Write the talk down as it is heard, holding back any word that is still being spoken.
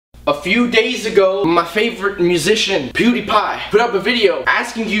A few days ago, my favorite musician, Pewdiepie, put up a video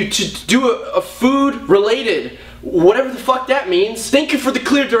asking you to do a food related, whatever the fuck that means. Thank you for the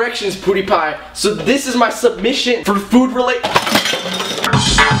clear directions, Pewdiepie. So this is my submission for food related.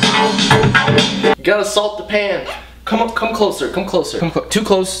 You gotta salt the pan. Come closer, come closer. Too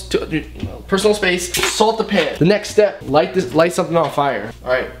close to personal space. Salt the pan. The next step, light something on fire.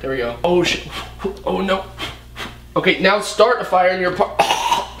 All right, there we go. Oh shit, oh no. Okay, now start a fire in your part.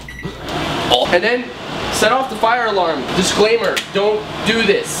 And then set off the fire alarm. Disclaimer, don't do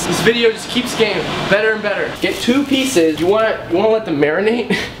this. This video just keeps getting better and better. Get 2 pieces. You wanna let them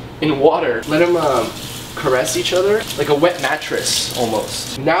marinate in water. Let them caress each other like a wet mattress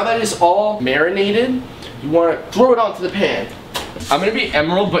almost. Now that it's all marinated, you want to throw it onto the pan. I'm gonna be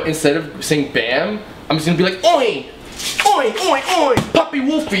Emerald, but instead of saying bam, I'm just gonna be like oi! Oi, oi, oi! Poppy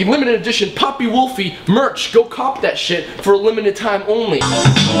Wolfie, limited edition Poppy Wolfie merch. Go cop that shit for a limited time only.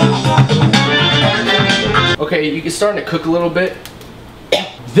 Okay, you can start to cook a little bit.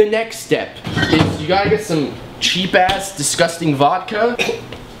 The next step is you gotta get some cheap ass, disgusting vodka.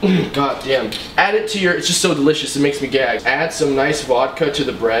 God damn. Add it to your, it's just so delicious, it makes me gag. Add some nice vodka to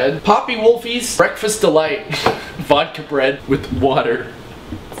the bread. Poppy Wolfie's Breakfast Delight. Vodka bread with water.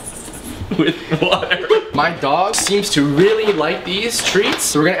 With water. My dog seems to really like these treats,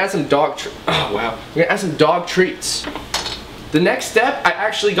 so we're gonna add some dog treats. Oh wow. We're gonna add some dog treats. The next step I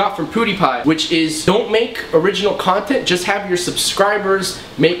actually got from Pewdiepie, which is don't make original content, just have your subscribers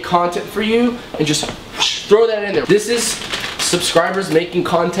make content for you and just throw that in there. This is subscribers making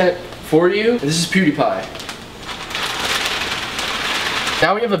content for you, and this is Pewdiepie.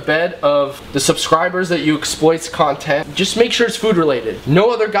 Now we have a bed of the subscribers that you exploit's content. Just make sure it's food related.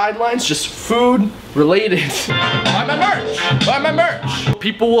 No other guidelines, just food related. Buy my merch! Buy my merch!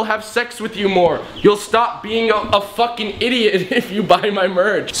 People will have sex with you more. You'll stop being a fucking idiot if you buy my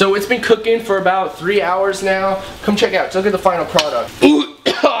merch. So it's been cooking for about 3 hours now. Come check it out. Look at the final product.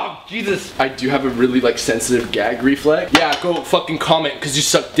 Oh, Jesus. I do have a really sensitive gag reflex. Yeah, go fucking comment because you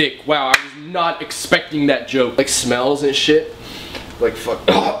suck dick. Wow, I was not expecting that joke. Like smells and shit. Like fuck.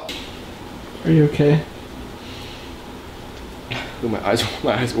 Are you okay? Ooh, my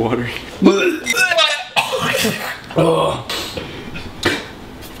eyes watering. Oh.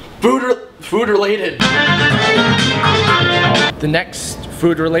 Food related. The next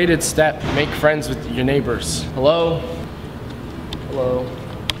food related step: make friends with your neighbors. Hello. Hello.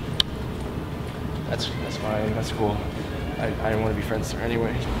 That's fine. That's cool. I don't want to be friends with her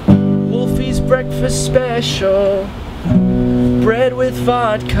anyway. Wolfie's breakfast special. Bread with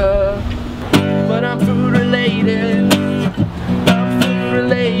vodka, but I'm food related. I'm food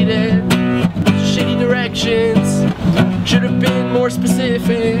related. Shitty directions. Should have been more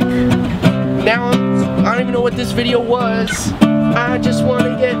specific. Now I don't even know what this video was. I just want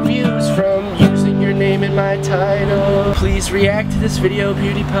to get views from using your name in my title. Please react to this video,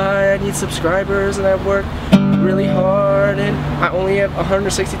 Pewdiepie. I need subscribers and I work really hard and I only have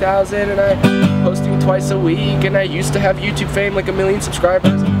 160,000 and I'm posting twice a week and I used to have YouTube fame, like 1 million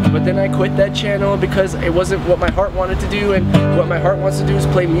subscribers, but then I quit that channel because it wasn't what my heart wanted to do, and what my heart wants to do is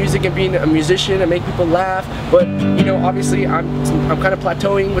play music and be a musician and make people laugh. But you know, obviously I'm kind of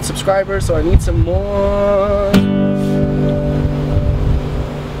plateauing with subscribers, so I need some more.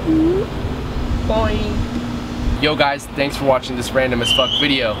 Boing. Yo guys, thanks for watching this random as fuck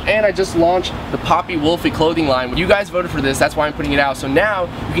video. And I just launched the Poppy Wolfie clothing line. You guys voted for this, that's why I'm putting it out. So now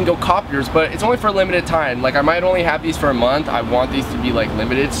you can go cop yours, but it's only for a limited time. Like I might only have these for a month. I want these to be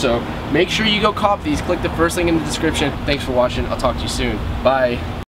limited, so make sure you go cop these. Click the first link in the description. Thanks for watching, I'll talk to you soon. Bye.